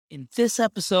In this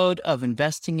episode of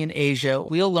Investing in Asia,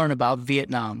 we'll learn about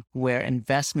Vietnam, where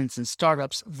investments in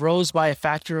startups rose by a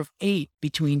factor of 8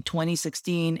 between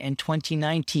 2016 and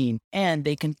 2019, and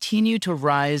they continue to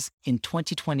rise in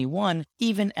 2021,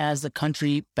 even as the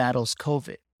country battles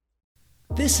COVID.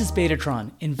 This is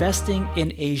Betatron, Investing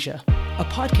in Asia, a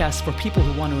podcast for people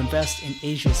who want to invest in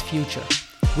Asia's future.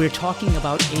 We're talking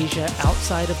about Asia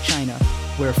outside of China,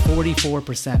 where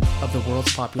 44% of the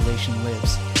world's population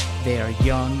lives. They are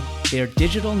young, they're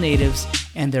digital natives,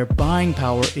 and their buying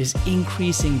power is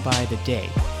increasing by the day.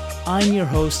 I'm your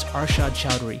host, Arshad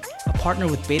Chowdhury, a partner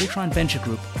with Betatron Venture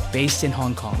Group based in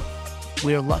Hong Kong.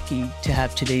 We're lucky to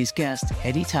have today's guest,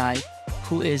 Eddie Tai,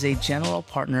 who is a general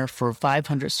partner for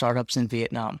 500 startups in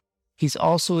Vietnam. He's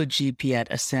also a GP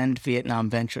at Ascend Vietnam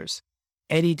Ventures.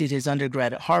 Eddie did his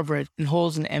undergrad at Harvard and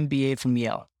holds an MBA from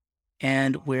Yale.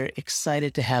 And we're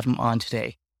excited to have him on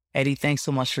today. Eddie, thanks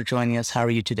so much for joining us. How are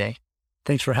you today?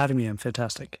 Thanks for having me. I'm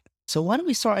fantastic. So why don't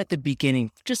we start at the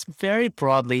beginning? Just very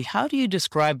broadly, how do you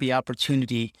describe the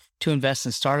opportunity to invest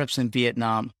in startups in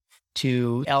Vietnam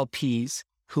to LPs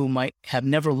who might have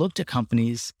never looked at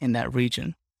companies in that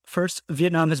region? First,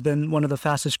 Vietnam has been one of the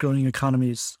fastest growing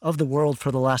economies of the world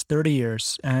for the last 30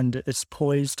 years, and it's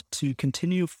poised to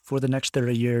continue for the next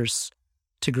 30 years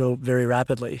to grow very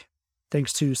rapidly,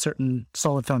 thanks to certain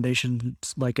solid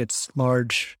foundations like its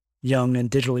large, young, and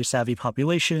digitally savvy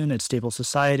population, its stable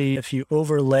society. If you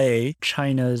overlay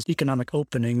China's economic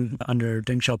opening under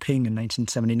Deng Xiaoping in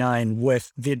 1979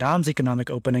 with Vietnam's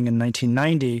economic opening in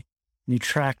 1990, and you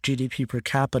track GDP per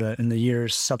capita in the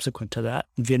years subsequent to that,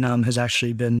 Vietnam has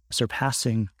actually been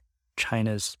surpassing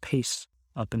China's pace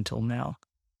up until now.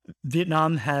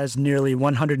 Vietnam has nearly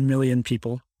 100 million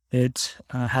people. It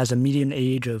has a median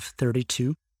age of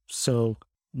 32, so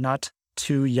not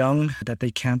too young that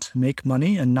they can't make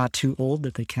money and not too old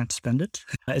that they can't spend it.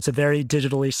 It's a very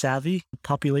digitally savvy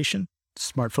population.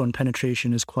 Smartphone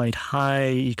penetration is quite high,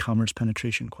 e-commerce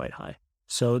penetration quite high.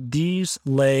 So these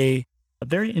lay a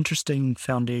very interesting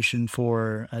foundation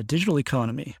for a digital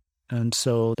economy. And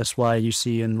so that's why you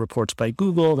see in reports by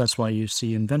Google, that's why you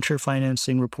see in venture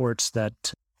financing reports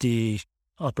that the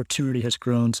opportunity has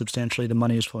grown substantially, the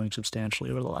money is flowing substantially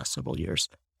over the last several years.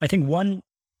 I think one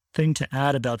thing to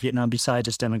add about Vietnam besides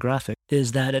its demographic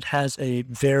is that it has a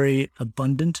very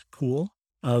abundant pool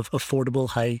of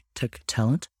affordable high-tech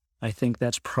talent. I think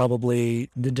that's probably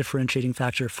the differentiating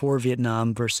factor for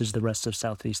Vietnam versus the rest of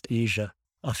Southeast Asia.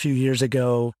 A few years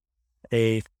ago,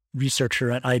 a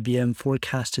researcher at IBM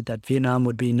forecasted that Vietnam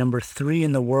would be number 3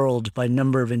 in the world by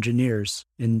number of engineers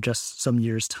in just some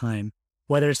years' time.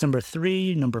 Whether it's number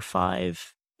 3, number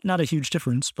 5, not a huge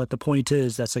difference, but the point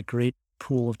is that's a great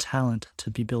pool of talent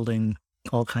to be building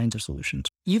all kinds of solutions.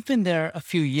 You've been there a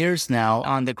few years now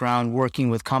on the ground working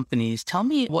with companies. Tell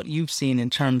me what you've seen in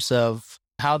terms of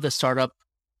how the startup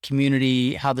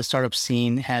community, how the startup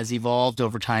scene has evolved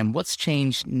over time. What's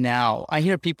changed now? I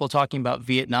hear people talking about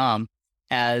Vietnam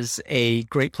as a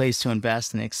great place to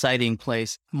invest, an exciting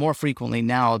place, more frequently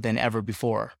now than ever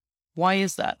before. Why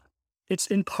is that? It's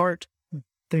in part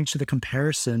thanks to the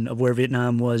comparison of where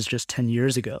Vietnam was just 10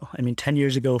 years ago. I mean, 10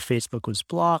 years ago, Facebook was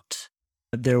blocked.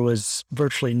 There was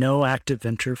virtually no active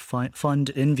venture fund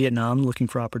in Vietnam looking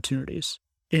for opportunities.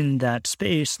 In that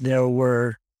space, there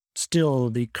were still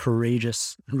the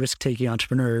courageous, risk-taking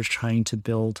entrepreneurs trying to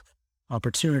build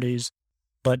opportunities.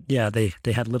 But yeah, they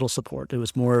had little support. It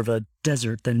was more of a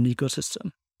desert than an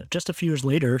ecosystem. Just a few years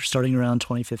later, starting around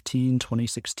 2015,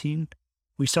 2016,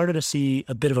 we started to see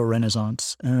a bit of a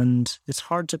renaissance, and it's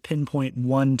hard to pinpoint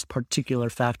one particular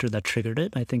factor that triggered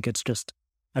it. I think it's just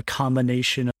a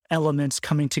combination of elements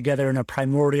coming together in a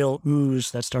primordial ooze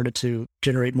that started to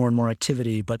generate more and more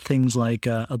activity, but things like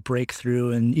a breakthrough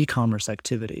in e-commerce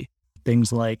activity,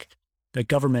 things like the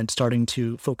government starting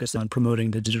to focus on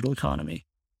promoting the digital economy,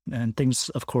 and things,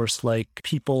 of course, like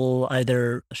people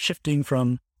either shifting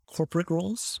from corporate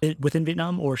roles within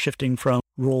Vietnam or shifting from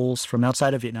roles from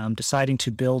outside of Vietnam, deciding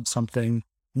to build something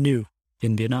new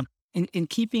in Vietnam. In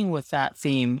keeping with that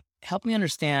theme, help me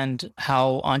understand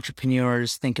how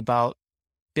entrepreneurs think about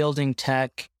building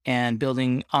tech and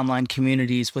building online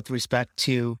communities with respect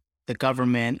to the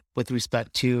government, with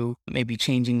respect to maybe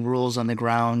changing rules on the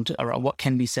ground around what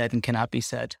can be said and cannot be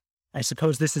said. I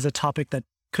suppose this is a topic that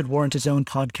could warrant its own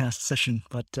podcast session.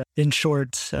 But in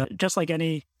short, just like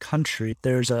any country,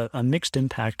 there's a mixed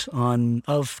impact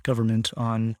of government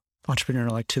on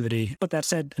entrepreneurial activity. But that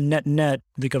said, net,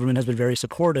 the government has been very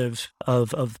supportive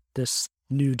of this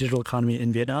new digital economy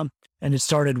in Vietnam. And it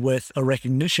started with a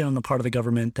recognition on the part of the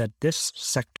government that this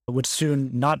sector would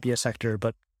soon not be a sector,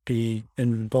 but be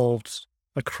involved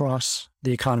across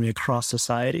the economy, across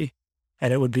society.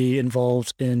 and it would be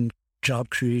involved in job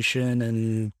creation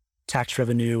and tax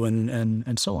revenue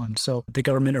and so on. So the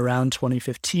government around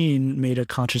 2015 made a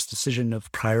conscious decision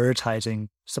of prioritizing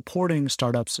supporting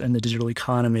startups and the digital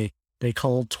economy. They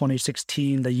called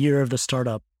 2016 the year of the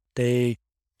startup. They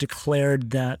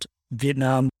declared that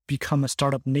Vietnam become a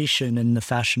startup nation in the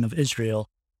fashion of Israel.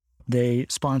 They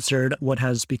sponsored what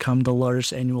has become the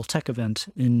largest annual tech event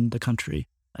in the country,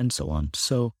 and so on.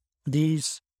 So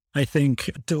these, I think,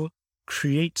 don't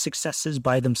create successes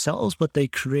by themselves, but they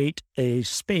create a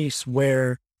space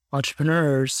where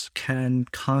entrepreneurs can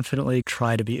confidently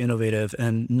try to be innovative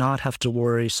and not have to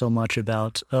worry so much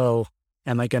about, oh,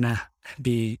 am I going to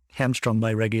be hamstrung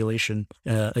by regulation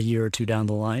a year or two down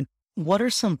the line? What are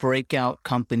some breakout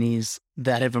companies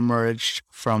that have emerged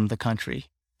from the country?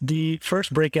 The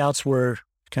first breakouts were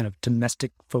kind of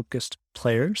domestic-focused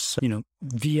players.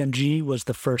 VNG was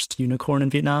the first unicorn in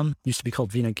Vietnam. It used to be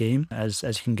called Vina Game. As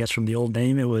you can guess from the old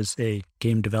name, it was a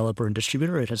game developer and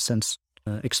distributor. It has since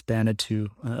expanded to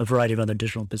a variety of other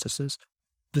digital businesses.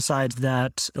 Besides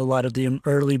that, a lot of the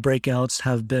early breakouts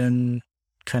have been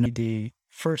kind of the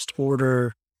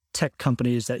first-order tech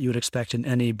companies that you would expect in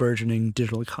any burgeoning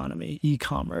digital economy,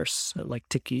 e-commerce like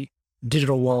Tiki,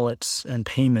 digital wallets and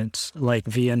payments like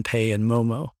VNPay and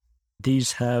Momo.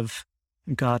 These have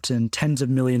gotten tens of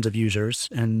millions of users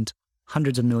and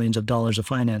hundreds of millions of dollars of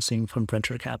financing from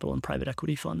venture capital and private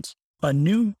equity funds. A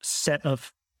new set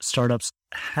of startups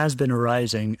has been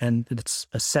arising, and it's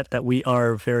a set that we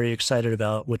are very excited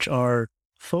about, which are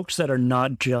folks that are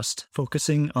not just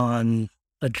focusing on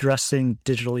addressing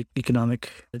digital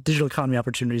economy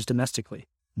opportunities domestically,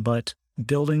 but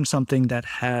building something that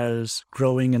has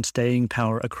growing and staying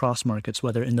power across markets,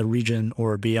 whether in the region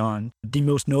or beyond. The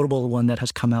most notable one that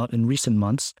has come out in recent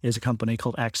months is a company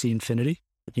called Axie Infinity.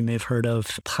 You may have heard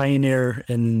of, pioneer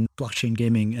in blockchain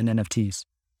gaming and NFTs.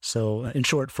 So in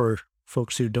short, for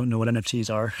folks who don't know what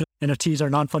NFTs are, NFTs are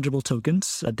non-fungible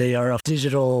tokens. They are a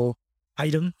digital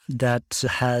item that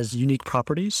has unique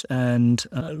properties, and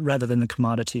rather than a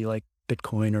commodity like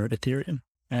Bitcoin or Ethereum.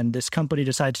 And this company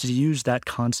decided to use that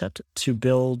concept to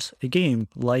build a game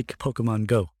like Pokemon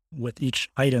Go, with each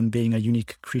item being a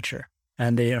unique creature.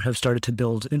 And they have started to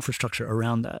build infrastructure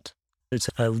around that. It's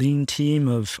a lean team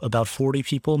of about 40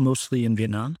 people, mostly in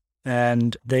Vietnam.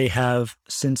 And they have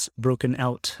since broken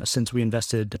out since we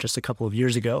invested just a couple of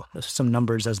years ago. Some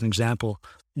numbers as an example.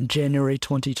 In January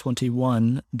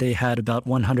 2021, they had about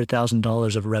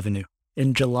 $100,000 of revenue.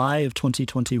 In July of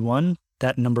 2021,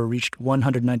 that number reached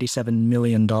 $197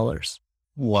 million.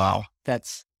 Wow.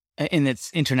 And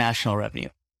it's international revenue.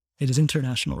 It is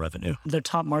international revenue. Their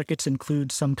top markets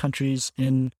include some countries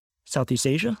in Southeast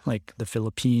Asia, like the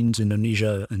Philippines,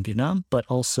 Indonesia, and Vietnam, but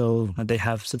also they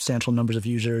have substantial numbers of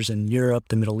users in Europe,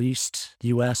 the Middle East,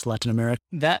 US, Latin America.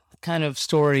 That kind of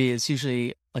story is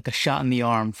usually like a shot in the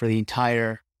arm for the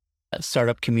entire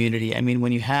startup community. I mean,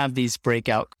 when you have these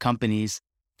breakout companies,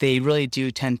 they really do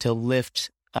tend to lift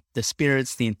the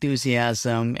spirits, the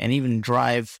enthusiasm, and even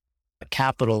drive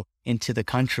capital into the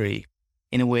country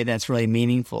in a way that's really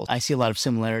meaningful. I see a lot of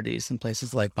similarities in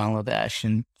places like Bangladesh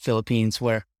and Philippines,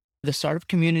 where the startup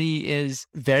community is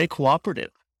very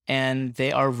cooperative and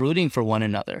they are rooting for one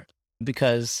another,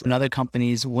 because another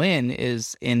company's win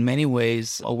is in many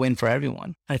ways a win for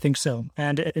everyone. I think so.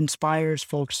 And it inspires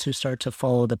folks to start to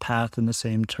follow the path in the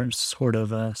same sort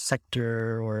of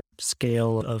sector or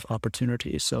scale of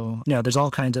opportunity. So yeah, there's all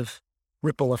kinds of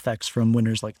ripple effects from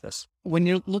winners like this. When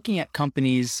you're looking at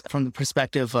companies from the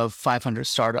perspective of 500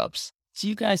 startups, do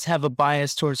you guys have a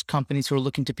bias towards companies who are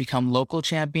looking to become local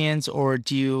champions, or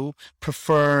do you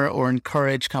prefer or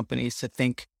encourage companies to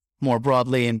think more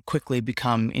broadly and quickly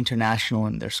become international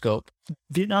in their scope?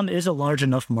 Vietnam is a large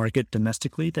enough market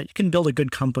domestically that you can build a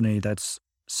good company that's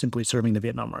simply serving the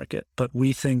Vietnam market. But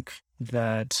we think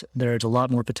that there's a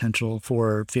lot more potential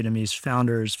for Vietnamese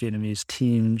founders, Vietnamese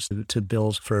teams to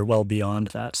build for well beyond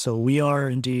that. So we are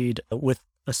indeed, with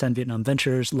Ascend Vietnam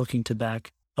Ventures, looking to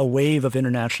back a wave of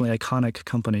internationally iconic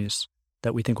companies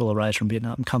that we think will arise from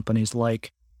Vietnam. Companies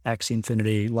like Axie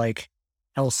Infinity, like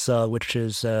Elsa, which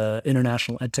is an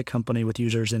international edtech company with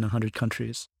users in 100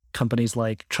 countries. Companies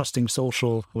like Trusting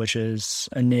Social, which is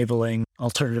enabling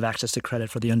alternative access to credit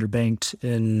for the underbanked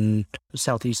in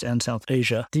Southeast and South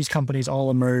Asia. These companies all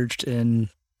emerged in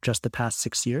just the past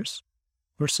 6 years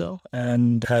or so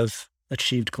and have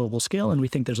achieved global scale, and we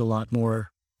think there's a lot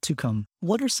more to come.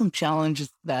 What are some challenges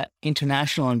that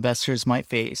international investors might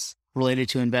face related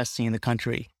to investing in the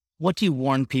country? What do you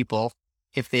warn people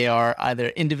if they are either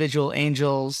individual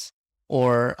angels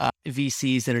or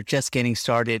VCs that are just getting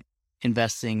started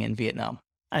investing in Vietnam?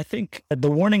 I think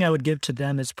the warning I would give to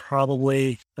them is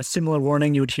probably a similar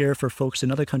warning you would hear for folks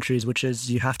in other countries, which is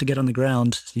you have to get on the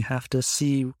ground. You have to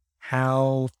see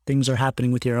how things are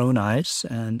happening with your own eyes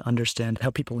and understand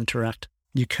how people interact.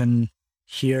 You can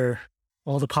hear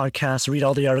all the podcasts, read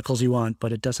all the articles you want,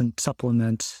 but it doesn't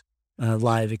supplement a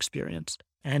live experience.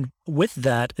 And with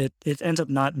that, it ends up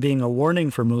not being a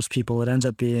warning for most people. It ends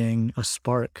up being a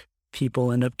spark.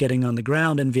 People end up getting on the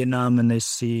ground in Vietnam and they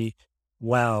see,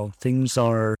 wow, things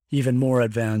are even more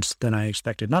advanced than I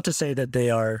expected. Not to say that they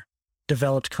are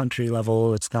developed country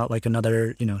level. It's not like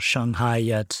another, Shanghai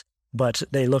yet, but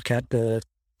they look at the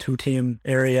Thu Thiem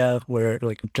area where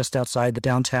like just outside the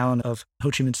downtown of Ho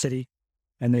Chi Minh City.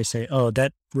 And they say, oh,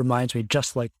 that reminds me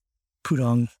just like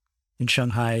Pudong in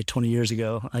Shanghai 20 years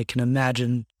ago. I can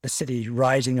imagine the city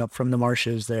rising up from the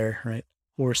marshes there, right?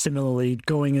 Or similarly,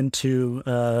 going into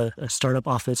a startup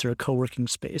office or a co-working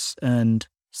space and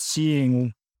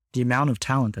seeing the amount of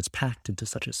talent that's packed into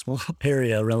such a small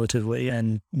area relatively,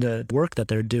 and the work that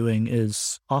they're doing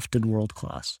is often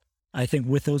world-class. I think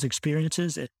with those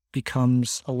experiences, it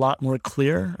becomes a lot more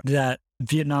clear that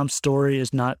Vietnam's story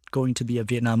is not going to be a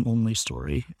Vietnam-only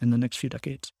story in the next few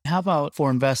decades. How about for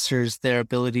investors, their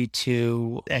ability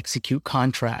to execute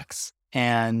contracts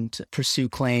and pursue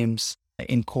claims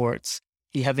in courts?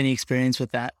 Do you have any experience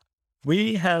with that?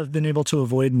 We have been able to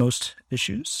avoid most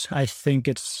issues. I think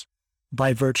it's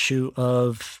by virtue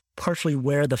of partially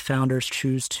where the founders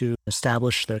choose to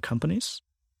establish their companies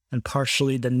and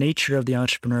partially the nature of the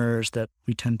entrepreneurs that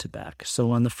we tend to back.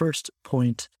 So on the first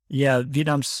point,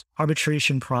 Vietnam's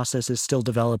arbitration process is still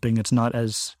developing. It's not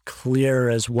as clear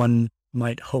as one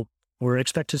might hope or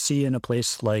expect to see in a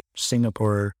place like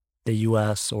Singapore, the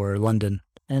US, or London.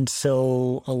 And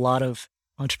so a lot of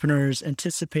entrepreneurs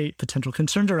anticipate potential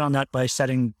concerns around that by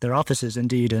setting their offices,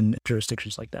 indeed, in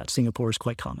jurisdictions like that. Singapore is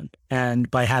quite common. And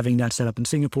by having that set up in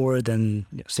Singapore, then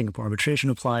Singapore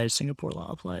arbitration applies, Singapore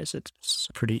law applies. It's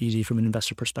pretty easy from an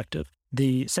investor perspective.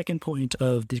 The second point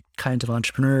of the kinds of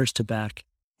entrepreneurs to back,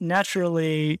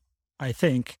 naturally, I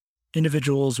think,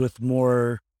 individuals with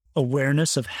more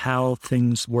awareness of how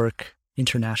things work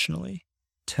internationally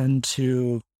tend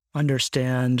to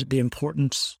understand the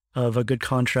importance of a good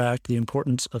contract, the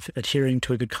importance of adhering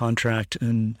to a good contract,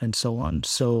 and so on.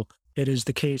 So it is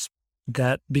the case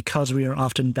that because we are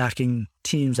often backing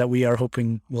teams that we are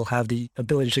hoping will have the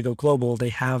ability to go global, they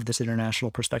have this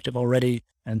international perspective already.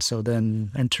 And so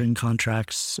then entering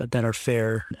contracts that are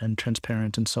fair and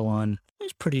transparent and so on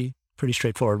is pretty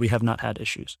straightforward. We have not had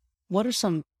issues. What are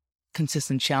some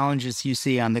consistent challenges you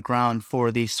see on the ground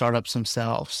for the startups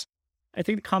themselves? I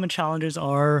think the common challenges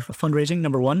are fundraising,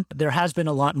 number one. There has been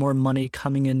a lot more money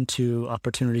coming into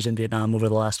opportunities in Vietnam over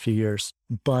the last few years.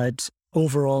 But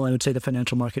overall, I would say the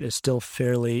financial market is still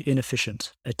fairly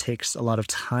inefficient. It takes a lot of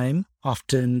time.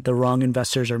 Often the wrong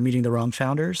investors are meeting the wrong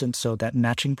founders. And so that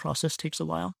matching process takes a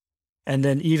while. And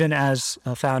then even as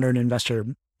a founder and investor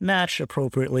match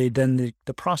appropriately, then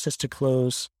the process to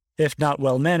close, if not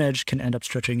well managed, can end up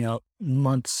stretching out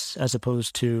months as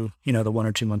opposed to, the 1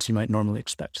 or 2 months you might normally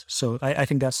expect. So I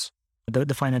think that's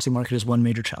the financing market is one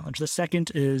major challenge. The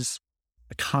second is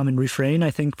a common refrain, I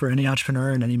think, for any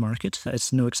entrepreneur in any market.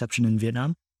 It's no exception in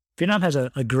Vietnam. Vietnam has a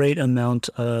great amount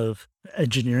of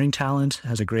engineering talent,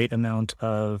 has a great amount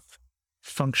of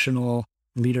functional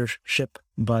leadership,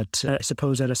 but I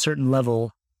suppose at a certain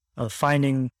level of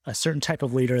finding a certain type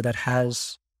of leader that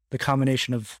has the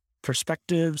combination of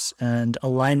perspectives and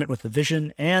alignment with the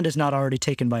vision and is not already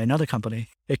taken by another company,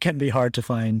 it can be hard to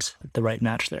find the right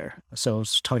match there. So I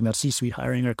was talking about C-suite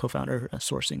hiring or co-founder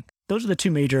sourcing. Those are the two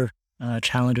major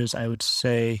challenges I would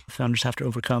say founders have to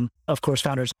overcome. Of course,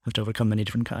 founders have to overcome many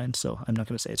different kinds, so I'm not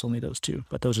going to say it's only those two,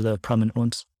 but those are the prominent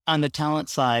ones. On the talent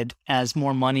side, as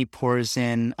more money pours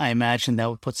in, I imagine that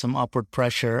would put some upward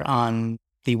pressure on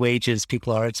the wages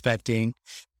people are expecting.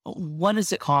 What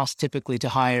does it cost typically to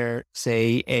hire,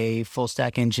 say, a full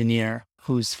stack engineer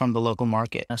who's from the local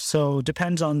market? So it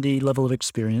depends on the level of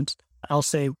experience. I'll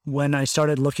say when I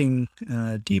started looking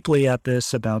deeply at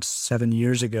this about 7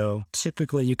 years ago,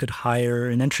 typically you could hire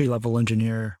an entry-level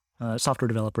engineer, software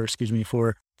developer,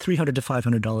 for $300 to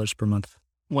 $500 per month.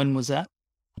 When was that?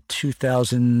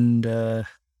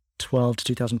 2012 to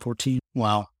 2014.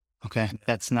 Wow. Okay.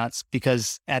 That's nuts,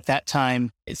 because at that time,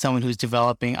 someone who's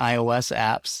developing iOS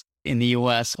apps in the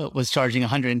US was charging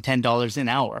 $110 an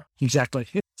hour. Exactly.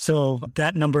 So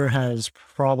that number has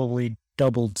probably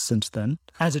doubled since then,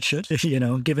 as it should,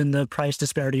 given the price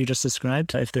disparity you just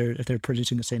described. If they're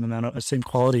producing the same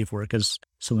quality of work as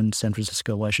someone in San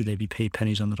Francisco, why should they be paid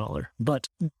pennies on the dollar? But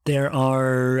there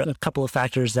are a couple of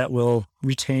factors that will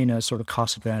retain a sort of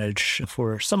cost advantage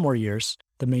for some more years.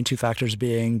 The main two factors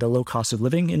being the low cost of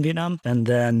living in Vietnam, and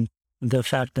then the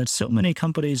fact that so many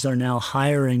companies are now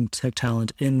hiring tech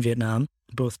talent in Vietnam,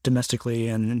 both domestically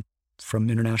and from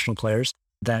international players,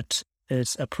 that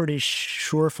it's a pretty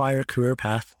surefire career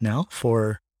path now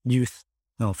for youth,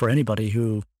 for anybody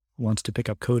who wants to pick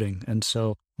up coding. And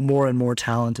so more and more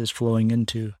talent is flowing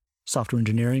into software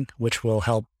engineering, which will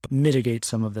help mitigate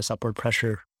some of this upward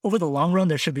pressure. Over the long run,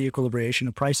 there should be equilibration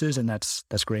of prices, and that's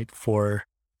great for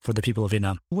the people of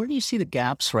Vietnam. Where do you see the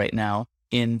gaps right now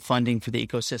in funding for the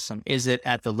ecosystem? Is it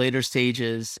at the later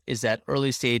stages? Is that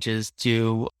early stages?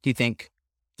 Do you think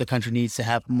the country needs to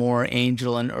have more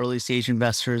angel and early stage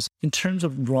investors? In terms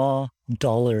of raw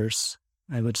dollars,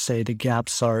 I would say the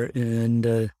gaps are in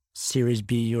the Series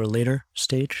B or later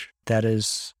stage. That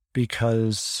is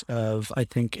because of, I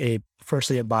think,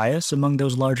 firstly a bias among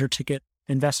those larger ticket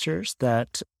investors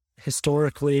that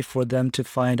historically for them to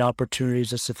find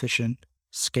opportunities of sufficient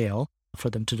scale, for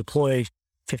them to deploy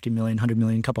 50 million, 100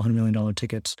 million, couple $100 million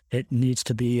tickets, it needs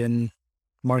to be in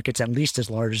markets at least as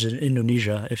large as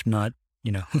Indonesia, if not,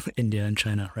 India and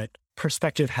China, right?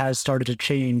 Perspective has started to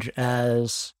change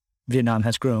as Vietnam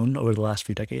has grown over the last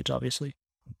few decades, obviously.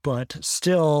 But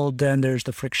still, then there's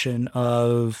the friction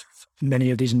of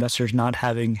many of these investors not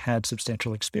having had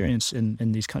substantial experience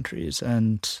in these countries.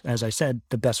 And as I said,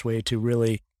 the best way to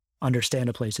really understand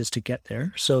a place is to get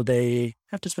there. So they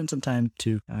have to spend some time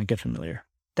to get familiar.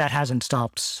 That hasn't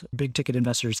stopped big ticket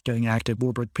investors getting active.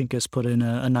 Warburg Pincus put in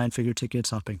a 9-figure ticket.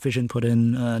 SoftBank Vision put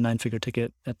in a 9-figure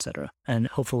ticket, etc. And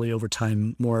hopefully over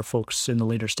time, more folks in the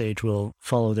later stage will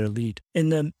follow their lead. In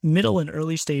the middle and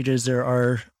early stages, there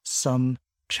are some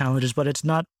challenges, but it's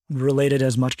not related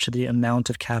as much to the amount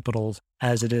of capital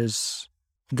as it is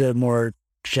the more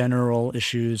general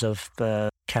issues of the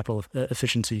capital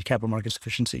efficiency, capital markets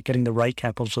efficiency, getting the right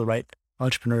capital to the right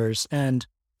entrepreneurs, and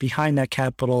behind that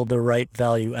capital, the right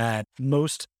value add.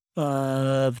 Most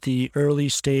of the early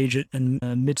stage and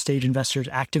mid-stage investors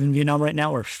active in Vietnam right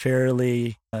now are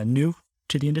fairly new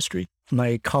to the industry.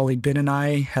 My colleague Ben and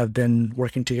I have been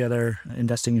working together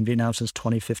investing in Vietnam since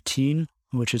 2015,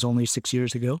 which is only 6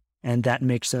 years ago. And that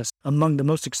makes us among the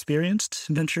most experienced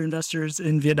venture investors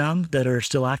in Vietnam that are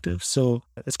still active. So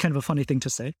it's kind of a funny thing to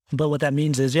say. But what that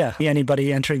means is,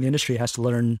 anybody entering the industry has to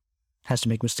learn, has to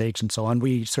make mistakes and so on.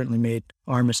 We certainly made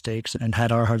our mistakes and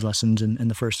had our hard lessons in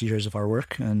the first years of our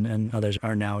work, and others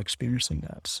are now experiencing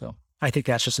that. So I think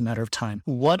that's just a matter of time.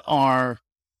 What are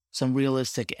some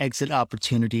realistic exit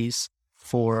opportunities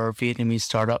for Vietnamese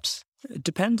startups? It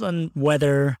depends on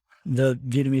whether the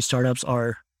Vietnamese startups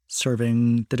are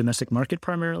serving the domestic market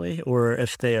primarily, or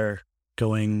if they are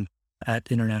going at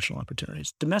international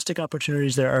opportunities. Domestic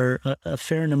opportunities, there are a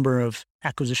fair number of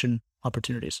acquisition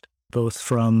opportunities, both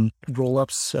from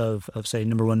roll-ups of say,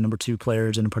 number one, number two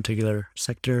players in a particular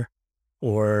sector,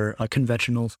 or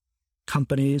conventional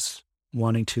companies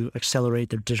wanting to accelerate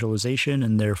their digitalization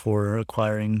and therefore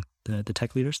acquiring the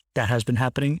tech leaders. That has been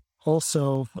happening.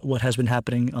 Also, what has been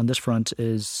happening on this front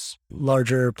is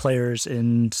larger players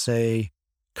in, say,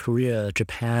 Korea,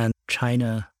 Japan,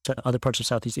 China, other parts of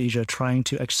Southeast Asia trying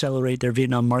to accelerate their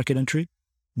Vietnam market entry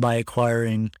by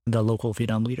acquiring the local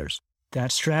Vietnam leaders.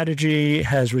 That strategy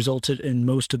has resulted in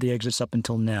most of the exits up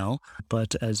until now,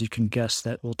 but as you can guess,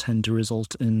 that will tend to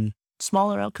result in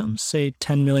smaller outcomes, say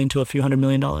 $10 million to a few $100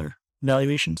 million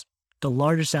valuations. The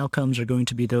largest outcomes are going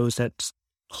to be those that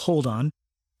hold on,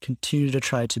 continue to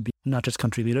try to be not just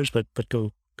country leaders, but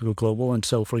go global. And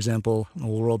so, for example,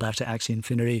 we'll roll back to Axie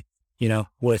Infinity,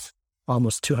 with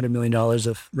almost $200 million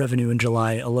of revenue in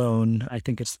July alone. I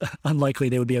think it's unlikely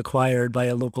they would be acquired by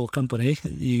a local company.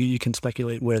 You can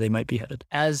speculate where they might be headed.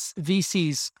 As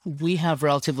VCs, we have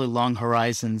relatively long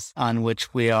horizons on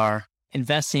which we are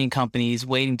investing in companies,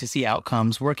 waiting to see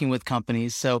outcomes, working with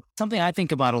companies. So something I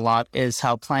think about a lot is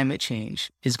how climate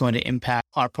change is going to impact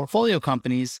our portfolio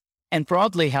companies, and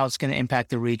broadly how it's going to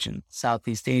impact the region.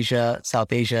 Southeast Asia,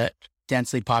 South Asia,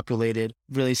 densely populated,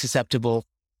 really susceptible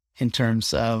in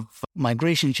terms of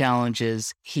migration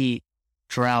challenges, heat,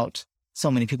 drought, so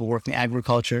many people working in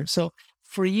agriculture. So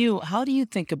for you, how do you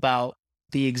think about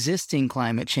the existing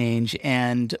climate change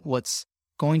and what's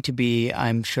going to be,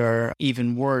 I'm sure,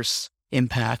 even worse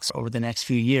impacts over the next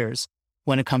few years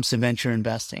when it comes to venture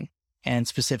investing, and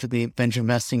specifically venture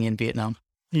investing in Vietnam?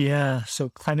 Yeah, so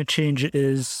climate change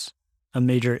is a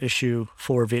major issue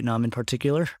for Vietnam in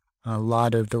particular. A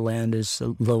lot of the land is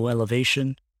low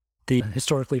elevation. The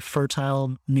historically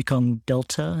fertile Mekong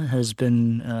Delta has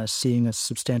been seeing a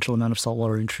substantial amount of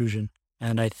saltwater intrusion.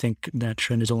 And I think that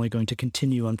trend is only going to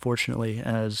continue, unfortunately,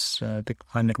 as the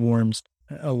climate warms.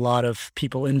 A lot of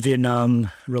people in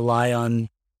Vietnam rely on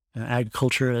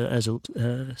agriculture as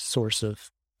a source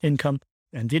of income.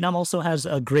 And Vietnam also has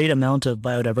a great amount of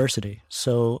biodiversity.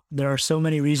 So there are so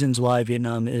many reasons why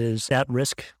Vietnam is at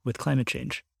risk with climate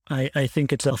change. I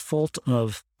think it's a fault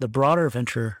of the broader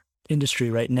venture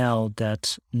industry right now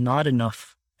that not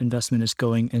enough investment is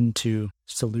going into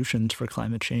solutions for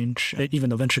climate change. Even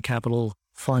though venture capital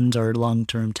funds are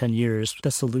long-term, 10 years,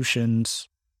 the solutions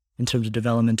in terms of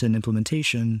development and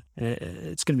implementation,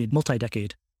 it's going to be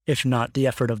multi-decade, if not the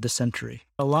effort of the century.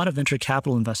 A lot of venture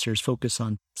capital investors focus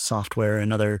on software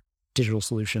and other digital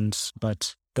solutions,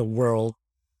 but the world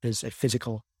is a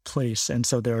physical place. And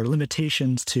so there are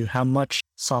limitations to how much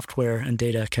software and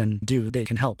data can do. They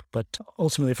can help. But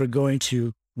ultimately, if we're going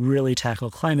to really tackle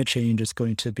climate change, it's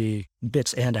going to be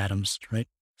bits and atoms, right?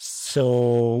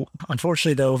 So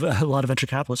unfortunately, though, a lot of venture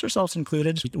capitalists, ourselves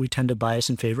included, we tend to bias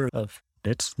in favor of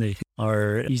bits. They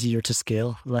are easier to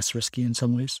scale, less risky in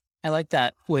some ways. I like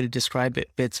that way to describe it,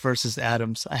 bits versus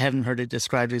atoms. I haven't heard it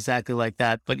described exactly like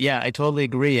that. But yeah, I totally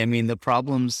agree. I mean, the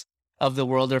problems of the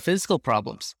world are physical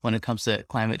problems when it comes to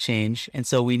climate change. And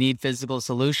so we need physical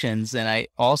solutions. And I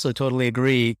also totally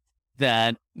agree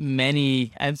that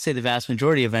I'd say the vast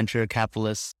majority of venture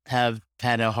capitalists have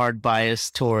had a hard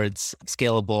bias towards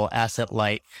scalable,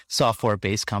 asset-light,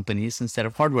 software-based companies instead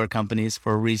of hardware companies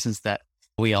for reasons that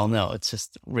we all know. It's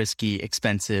just risky,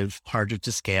 expensive, harder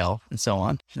to scale, and so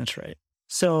on. That's right.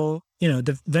 So,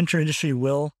 the venture industry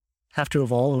will have to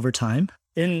evolve over time.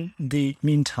 In the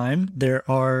meantime, there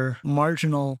are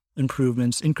marginal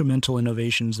improvements, incremental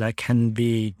innovations that can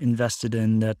be invested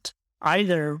in that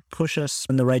either push us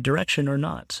in the right direction or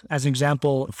not. As an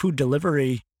example, food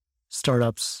delivery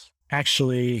startups,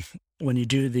 actually, when you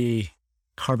do the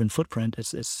carbon footprint,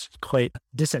 it's quite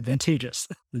disadvantageous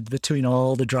between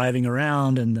all the driving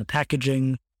around and the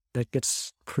packaging that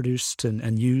gets produced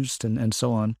and used and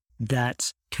so on.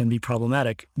 That can be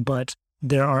problematic. But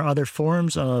there are other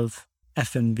forms of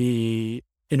F&B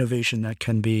innovation that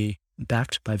can be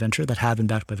backed by venture, that have been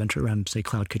backed by venture around, say,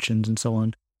 cloud kitchens and so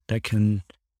on, that can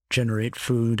generate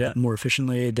food more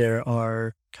efficiently. There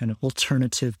are kind of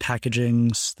alternative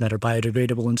packagings that are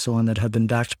biodegradable and so on that have been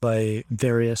backed by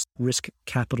various risk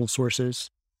capital sources.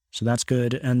 So that's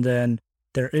good. And then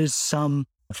there is some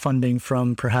funding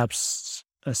from perhaps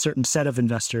a certain set of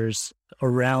investors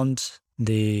around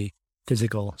the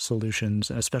physical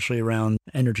solutions, especially around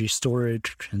energy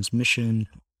storage, transmission,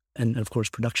 and of course,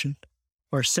 production.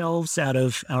 Ourselves, out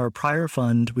of our prior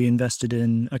fund, we invested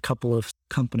in a couple of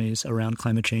companies around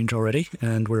climate change already,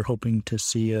 and we're hoping to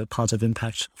see a positive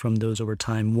impact from those over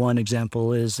time. One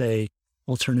example is a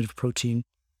alternative protein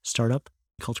startup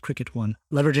called Cricket One,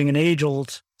 leveraging an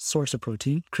age-old source of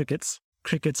protein, crickets.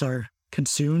 Crickets are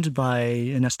consumed by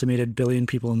an estimated billion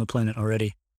people on the planet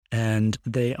already, and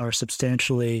they are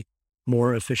substantially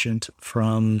more efficient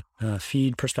from a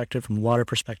feed perspective, from water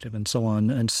perspective, and so on.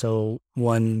 And so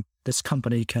this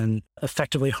company can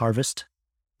effectively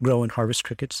grow and harvest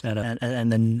crickets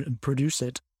and then produce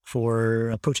it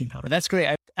for protein powder. That's great.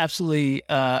 I absolutely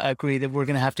agree that we're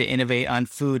going to have to innovate on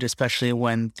food, especially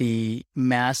when the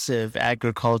massive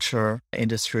agriculture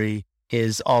industry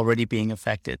is already being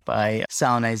affected by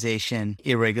salinization,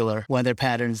 irregular weather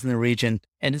patterns in the region,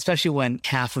 and especially when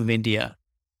half of India,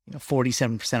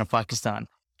 47% of Pakistan,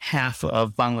 half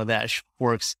of Bangladesh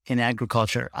works in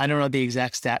agriculture. I don't know the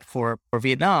exact stat for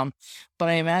Vietnam, but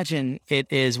I imagine it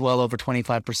is well over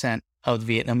 25% of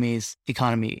the Vietnamese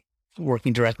economy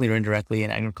working directly or indirectly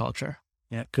in agriculture.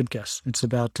 Yeah, good guess. It's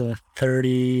about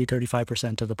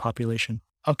 35% of the population.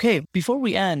 Okay, before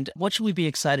we end, what should we be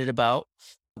excited about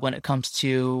when it comes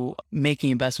to making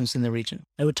investments in the region?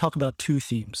 I would talk about two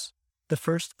themes. The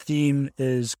first theme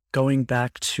is going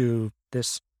back to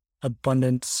this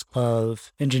abundance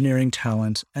of engineering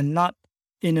talent, and not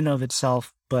in and of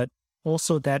itself, but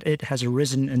also that it has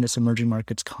arisen in this emerging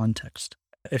markets context.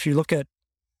 If you look at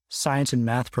science and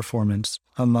math performance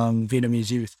among Vietnamese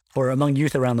youth or among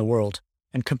youth around the world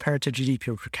and compare it to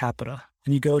GDP per capita,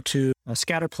 and you go to a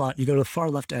scatter plot, you go to the far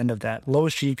left end of that,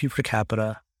 lowest GDP per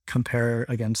capita, compare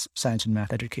against science and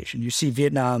math education. You see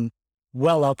Vietnam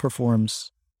well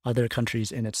outperforms other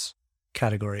countries in its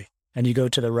category. And you go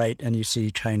to the right and you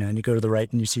see China, and you go to the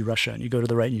right and you see Russia, and you go to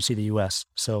the right and you see the US.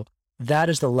 So that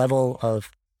is the level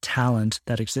of talent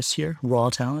that exists here, raw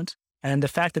talent. And the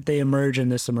fact that they emerge in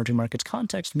this emerging markets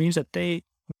context means that they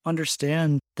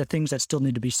understand the things that still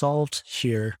need to be solved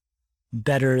here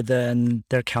better than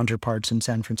their counterparts in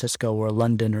San Francisco or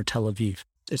London or Tel Aviv.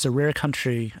 It's a rare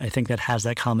country, I think, that has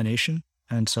that combination.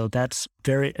 And so that's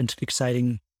very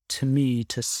exciting to me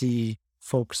to see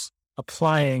folks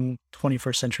applying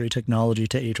 21st century technology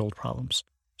to age-old problems.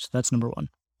 So that's number one.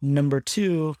 Number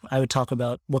two, I would talk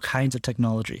about what kinds of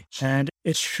technology. And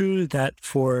it's true that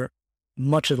for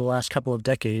much of the last couple of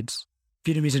decades,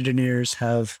 Vietnamese engineers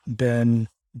have been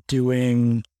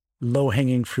doing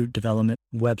low-hanging fruit development,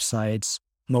 websites,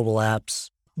 mobile apps,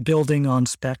 building on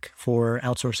spec for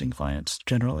outsourcing clients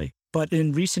generally. But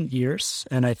in recent years,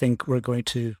 and I think we're going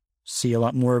to see a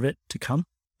lot more of it to come,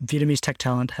 Vietnamese tech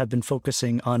talent have been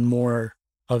focusing on more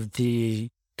of the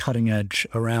cutting edge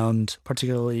around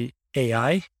particularly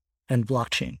AI and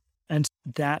blockchain. And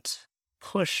that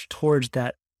push towards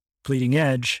that bleeding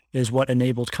edge is what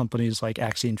enabled companies like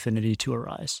Axie Infinity to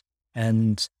arise.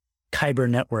 And Kyber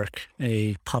Network,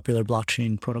 a popular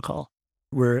blockchain protocol.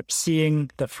 We're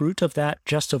seeing the fruit of that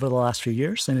just over the last few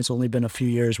years, and it's only been a few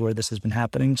years where this has been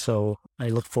happening. So I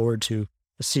look forward to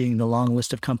seeing the long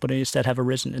list of companies that have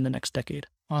arisen in the next decade.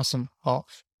 Awesome. Well,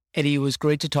 Eddie, it was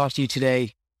great to talk to you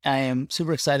today. I am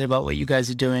super excited about what you guys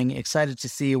are doing, excited to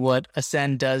see what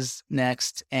Ascend does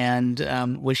next, and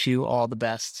wish you all the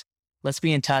best. Let's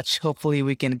be in touch. Hopefully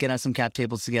we can get on some cap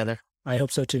tables together. I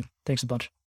hope so too. Thanks a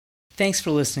bunch. Thanks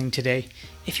for listening today.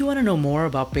 If you want to know more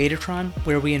about Betatron,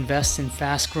 where we invest in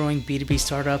fast-growing B2B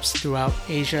startups throughout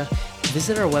Asia,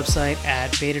 visit our website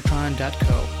at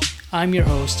betatron.co. I'm your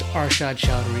host, Arshad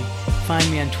Chowdhury.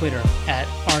 Find me on Twitter at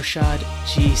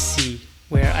ArshadGC,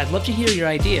 where I'd love to hear your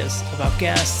ideas about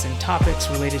guests and topics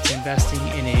related to investing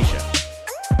in Asia.